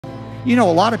You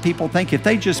know, a lot of people think if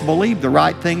they just believe the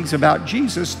right things about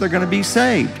Jesus, they're going to be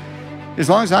saved. As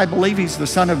long as I believe He's the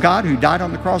Son of God who died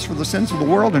on the cross for the sins of the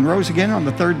world and rose again on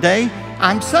the third day,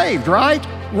 I'm saved, right?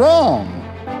 Wrong.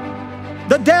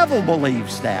 The devil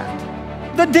believes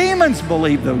that. The demons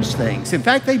believe those things. In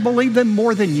fact, they believe them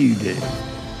more than you do.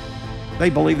 They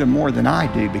believe them more than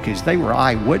I do because they were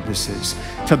eyewitnesses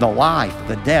to the life,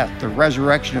 the death, the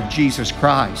resurrection of Jesus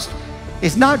Christ.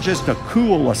 It's not just a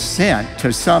cool assent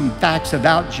to some facts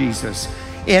about Jesus.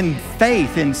 In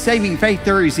faith, in saving faith,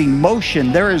 there is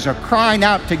emotion. There is a crying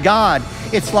out to God.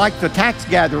 It's like the tax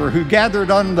gatherer who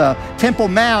gathered on the Temple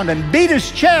Mount and beat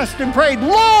his chest and prayed,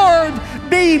 "Lord,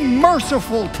 be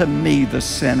merciful to me, the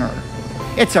sinner."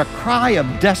 It's a cry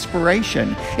of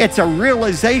desperation. It's a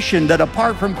realization that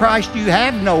apart from Christ, you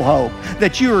have no hope,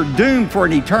 that you are doomed for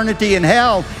an eternity in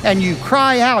hell, and you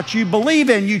cry out, you believe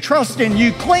in, you trust in,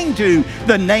 you cling to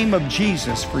the name of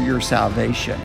Jesus for your salvation.